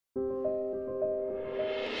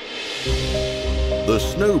The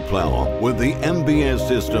snowplough with the MBS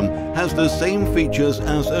system has the same features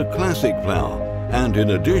as a classic plough, and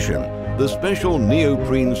in addition, the special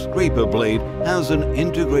neoprene scraper blade has an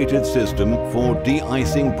integrated system for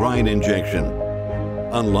de-icing brine injection.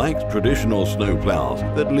 Unlike traditional snowploughs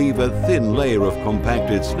that leave a thin layer of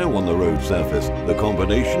compacted snow on the road surface, the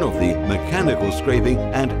combination of the mechanical scraping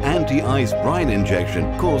and anti-ice brine injection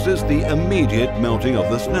causes the immediate melting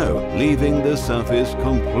of the snow, leaving the surface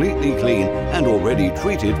completely clean and already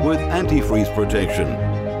treated with antifreeze protection.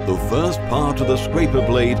 The first part of the scraper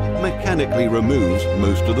blade mechanically removes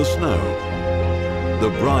most of the snow. The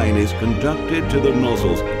brine is conducted to the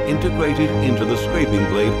nozzles integrated into the scraping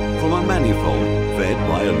blade from a manifold fed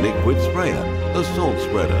by a liquid sprayer, a salt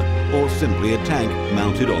spreader, or simply a tank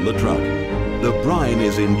mounted on the truck. The brine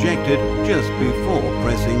is injected just before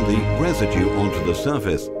pressing the residue onto the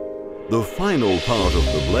surface. The final part of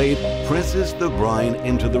the blade presses the brine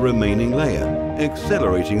into the remaining layer,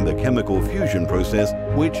 accelerating the chemical fusion process,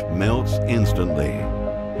 which melts instantly.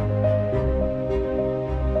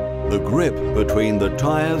 The grip between the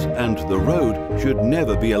tires and the road should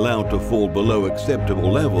never be allowed to fall below acceptable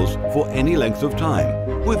levels for any length of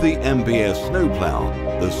time. With the MBS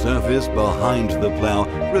snowplough, the surface behind the plough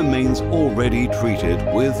remains already treated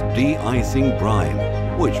with de-icing brine,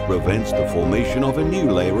 which prevents the formation of a new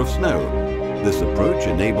layer of snow. This approach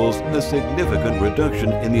enables a significant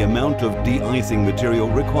reduction in the amount of de-icing material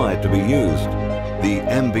required to be used. The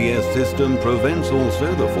MBS system prevents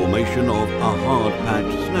also the formation of a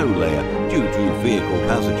hard-packed snow layer due to vehicle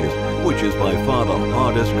passages, which is by far the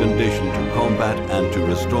hardest condition to combat and to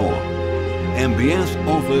restore. MBS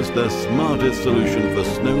offers the smartest solution for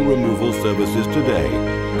snow removal services today,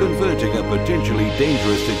 converting a potentially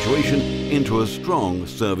dangerous situation into a strong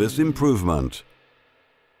service improvement.